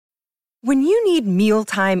When you need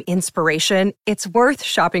mealtime inspiration, it's worth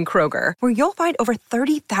shopping Kroger, where you'll find over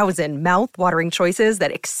 30,000 mouth-watering choices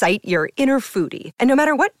that excite your inner foodie. And no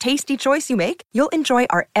matter what tasty choice you make, you'll enjoy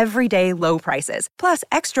our everyday low prices, plus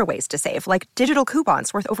extra ways to save, like digital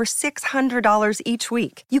coupons worth over $600 each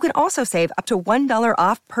week. You can also save up to $1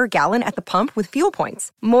 off per gallon at the pump with fuel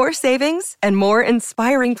points. More savings and more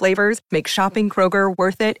inspiring flavors make shopping Kroger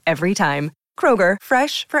worth it every time. Kroger,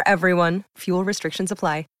 fresh for everyone. Fuel restrictions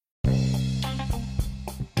apply.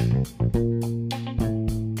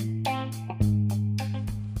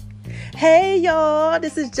 Hey y'all,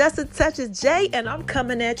 this is Just a Touch of J, and I'm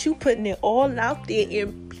coming at you, putting it all out there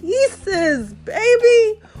in pieces,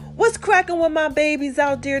 baby. What's cracking with my babies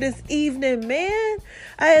out there this evening, man?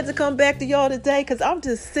 I had to come back to y'all today because I'm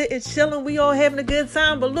just sitting, chilling. We all having a good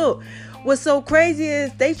time. But look, what's so crazy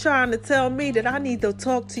is they trying to tell me that I need to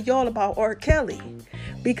talk to y'all about R. Kelly,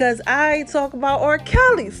 because I ain't talking about R.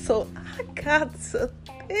 Kelly. So I got to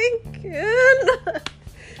thinking.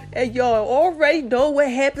 And y'all already know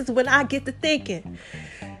what happens when I get to thinking.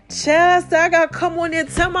 Child, I gotta come on and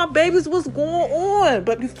tell my babies what's going on.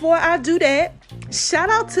 But before I do that, shout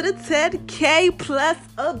out to the 10K plus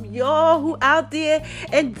of y'all who out there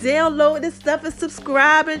and downloading this stuff and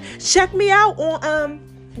subscribing. Check me out on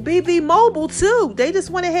BB Mobile too. They just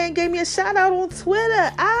went ahead and gave me a shout out on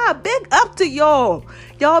Twitter. Big up to y'all.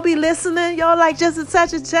 Y'all be listening. Y'all like Just a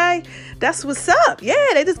Touch of J. That's what's up. Yeah,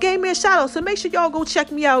 they just gave me a shout out. So make sure y'all go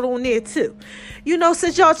check me out on there too. You know,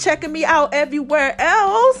 since y'all checking me out everywhere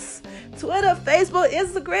else, Twitter, Facebook,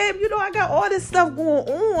 Instagram, you know, I got all this stuff going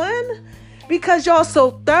on because y'all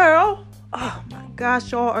so thorough. Oh my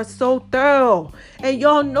gosh, y'all are so thorough. And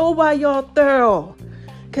y'all know why y'all thorough.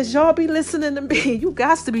 Because y'all be listening to me. You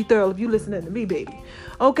got to be thorough if you listening to me, baby.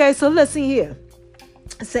 Okay, so listen here.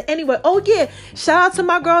 So anyway, oh yeah, shout out to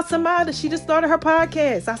my girl Samada. She just started her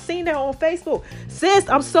podcast. I seen that on Facebook. Sis,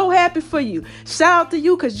 I'm so happy for you. Shout out to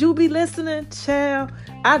you because you be listening. Child,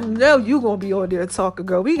 I know you going to be on there talking,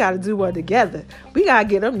 girl. We got to do one together. We got to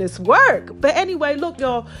get them this work. But anyway, look,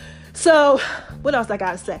 y'all. So, what else I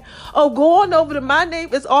got to say? Oh, go on over to my name.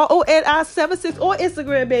 It's RONI76 on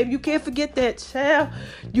Instagram, baby. You can't forget that, child.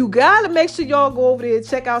 You got to make sure y'all go over there and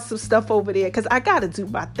check out some stuff over there because I got to do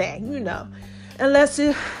my thing, you know. Unless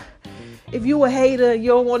if you a hater, you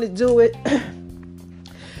don't want to do it.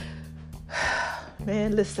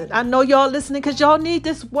 Man, listen. I know y'all listening because y'all need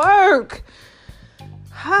this work.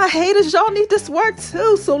 Hi, haters, y'all need this work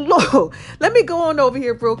too. So look, let me go on over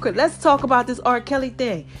here real quick. Let's talk about this R. Kelly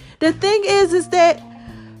thing. The thing is that,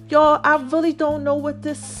 y'all, I really don't know what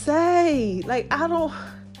to say. Like, I've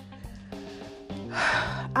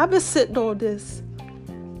been sitting on this.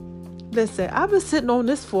 Listen, I've been sitting on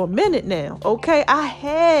this for a minute now, okay? I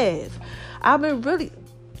have. I've been really...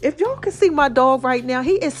 If y'all can see my dog right now,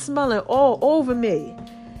 he is smelling all over me.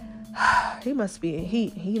 He must be in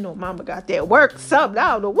heat. You know, mama got that work something.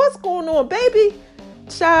 I don't know what's going on, baby.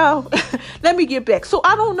 Child, let me get back. So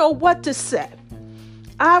I don't know what to say.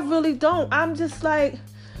 I really don't. I'm just like...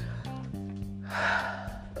 I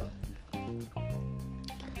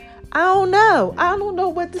don't know. I don't know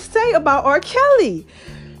what to say about R. Kelly.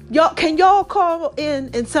 Can y'all call in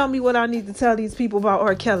and tell me what I need to tell these people about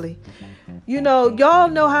R. Kelly? You know, y'all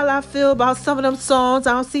know how I feel about some of them songs.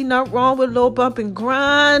 I don't see nothing wrong with Lil Bump and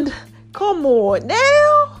Grind. Come on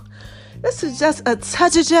now. This is Just a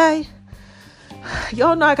Touch of J.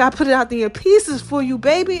 Y'all know I got to put it out there in pieces for you,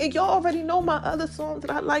 baby. And y'all already know my other songs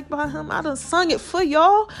that I like by him. I done sung it for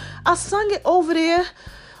y'all. I sung it over there.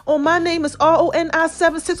 On my name is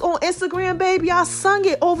RONI76 on Instagram, baby. I sung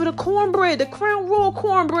it over the cornbread, the Crown Royal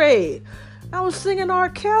cornbread. I was singing R.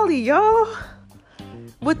 Kelly, y'all.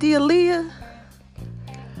 With the Aaliyah.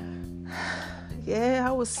 Yeah,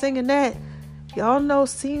 I was singing that. Y'all know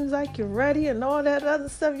Seems Like You're Ready and all that other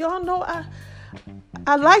stuff. Y'all know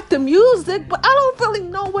I like the music, but I don't really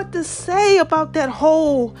know what to say about that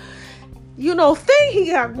whole, thing he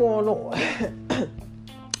got going on.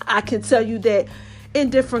 I can tell you that in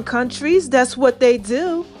different countries, that's what they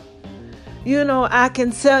do. I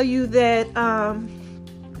can tell you that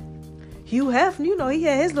he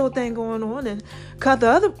had his little thing going on, and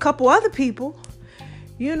couple other people,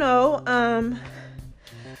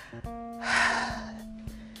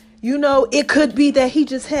 it could be that he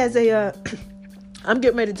just has I'm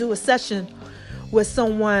getting ready to do a session with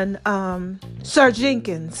someone, Sir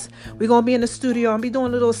Jenkins. We're going to be in the studio and be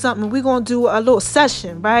doing a little something. We're going to do a little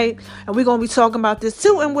session, right? And we're going to be talking about this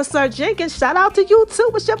too. And with Sir Jenkins, shout out to you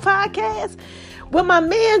too with your podcast. What my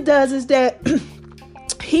man does is that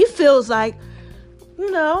he feels like,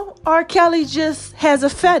 R. Kelly just has a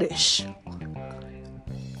fetish.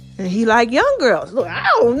 And he like young girls. Look, I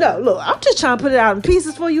don't know. Look, I'm just trying to put it out in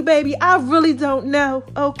pieces for you, baby. I really don't know,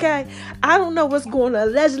 okay? I don't know what's going on.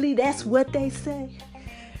 Allegedly, that's what they say.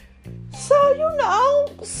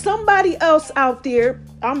 So, somebody else out there,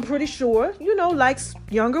 I'm pretty sure, likes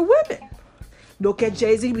younger women. Look at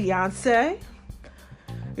Jay-Z, Beyonce.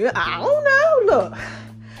 Yeah, I don't know. Look,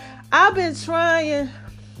 I've been trying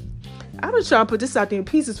to put this out there in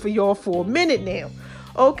pieces for y'all for a minute now.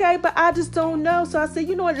 Okay, but I just don't know. So I said,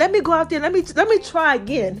 you know what? Let me go out there. Let me try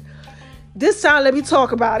again. This time, let me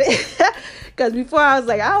talk about it. Because before I was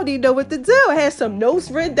like, I don't even know what to do. I had some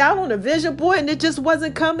notes written down on a vision board and it just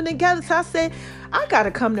wasn't coming together. So I said, I got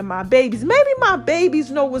to come to my babies. Maybe my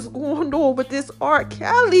babies know what's going on with this R.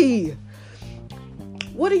 Kelly.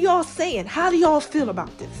 What are y'all saying? How do y'all feel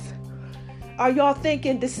about this? Are y'all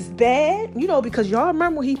thinking this is bad? Because y'all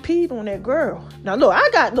remember when he peed on that girl. Now, look, I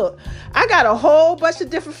got a whole bunch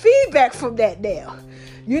of different feedback from that now.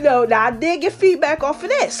 Now I did get feedback off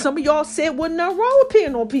of that. Some of y'all said wasn't nothing wrong with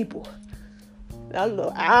peeing on people. Now,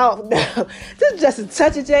 look, I don't know. This is just a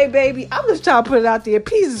touch of J, baby. I'm just trying to put it out there in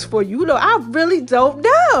pieces for you. I really don't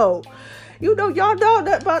know. Y'all know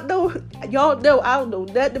nothing about I don't know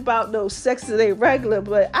nothing about no sex that ain't regular,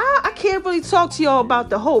 but I can't really talk to y'all about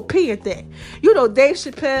the whole peeing thing. Dave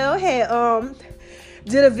Chappelle had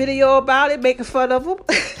did a video about it, making fun of him.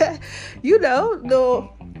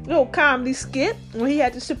 Little comedy skit when he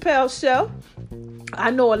had the Chappelle show. I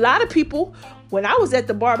know a lot of people, when I was at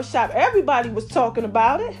the barbershop, everybody was talking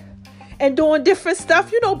about it and doing different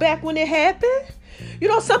stuff, back when it happened.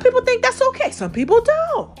 Some people think that's okay. Some people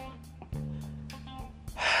don't.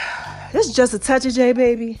 This is just a touch of J,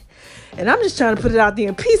 baby. And I'm just trying to put it out there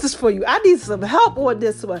in pieces for you. I need some help on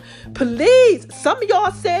this one. Please. Some of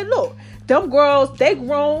y'all said, look, them girls, they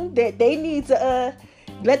grown, that they need to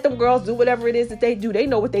let them girls do whatever it is that they do. They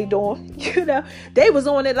know what they doing. They was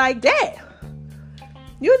on it like that.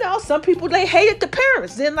 Some people, they hated the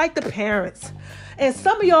parents, didn't like the parents. And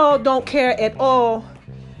some of y'all don't care at all.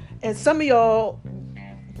 And some of y'all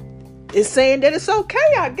is saying that it's okay,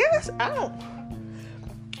 I guess. I don't.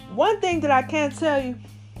 One thing that I can tell you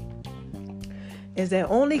is that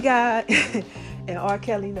only God and R.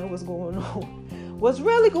 Kelly know what's going on. What's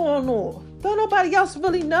really going on. Don't nobody else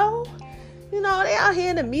really know. They out here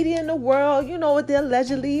in the media in the world, what they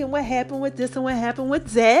allegedly and what happened with this and what happened with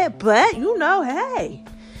that. But, hey,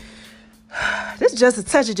 this is just a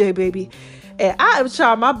touch of J, baby. And I am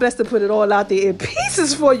trying my best to put it all out there in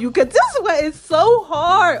pieces for you, because this one is so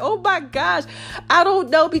hard. Oh my gosh. I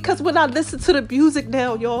don't know, because when I listen to the music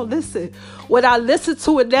now, y'all listen. When I listen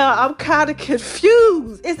to it now, I'm kind of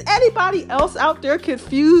confused. Is anybody else out there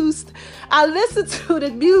confused? I listen to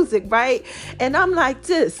the music, right? And I'm like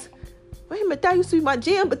this. Wait a minute, that used to be my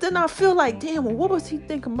jam, but then I feel like, damn, well, what was he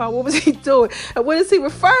thinking about? What was he doing? And what is he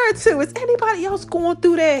referring to? Is anybody else going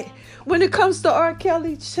through that? When it comes to R.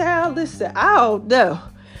 Kelly, child, listen, I don't know.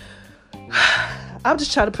 I'm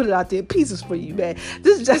just trying to put it out there in pieces for you, man.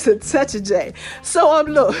 This is just a touch of J. So,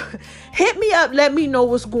 look, hit me up. Let me know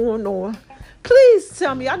what's going on. Please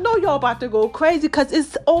tell me. I know y'all about to go crazy because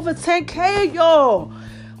it's over 10K, y'all.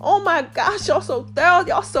 Oh, my gosh. Y'all so thorough.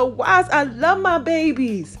 Y'all so wise. I love my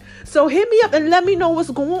babies. So, hit me up and let me know what's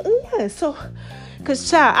going on. So, because,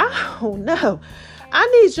 child, I don't know. I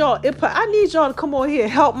need y'all input. I need y'all to come on here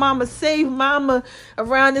and help mama, save mama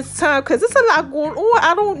around this time, because there's a lot going on.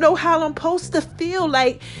 I don't know how I'm supposed to feel.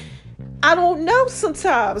 Like, I don't know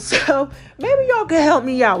sometimes. So maybe y'all can help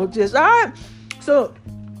me out with this. All right. So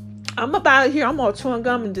I'm about here. I'm all chewing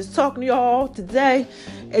gum and just talking to y'all today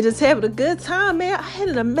and just having a good time, man. I had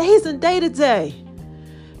an amazing day today.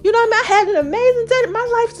 You know what I mean? I had an amazing day.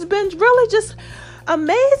 My life has been really just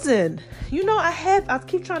amazing. I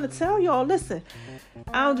keep trying to tell y'all, listen,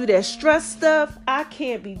 I don't do that stress stuff. I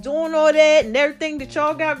can't be doing all that and everything that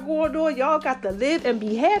y'all got going on. Y'all got to live and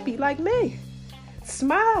be happy like me.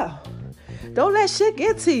 Smile. Don't let shit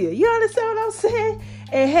get to you. You understand what I'm saying?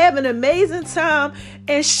 And have an amazing time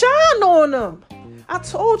and shine on them. I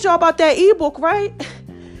told y'all about that ebook, right?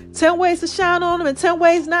 10 ways to shine on them and 10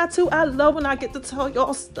 ways not to. I love when I get to tell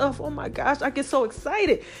y'all stuff. Oh my gosh, I get so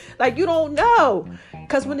excited. Like, you don't know.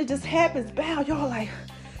 Because when it just happens, bow, y'all like,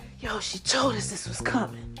 yo, she told us this was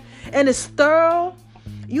coming. And it's thorough,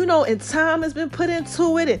 and time has been put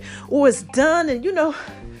into it, or it's done, and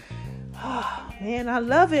oh man, I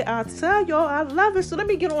love it. I tell y'all, I love it. So let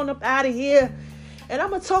me get on up out of here. And I'm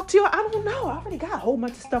going to talk to y'all. I don't know. I already got a whole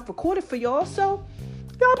bunch of stuff recorded for y'all. So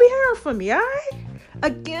y'all be hearing from me, all right?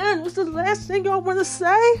 Again, what's the last thing y'all want to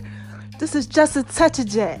say? This is just a touch of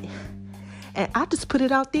J. And I just put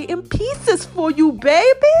it out there in pieces for you,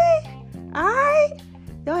 baby. All right?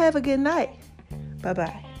 Y'all have a good night.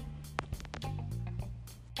 Bye-bye.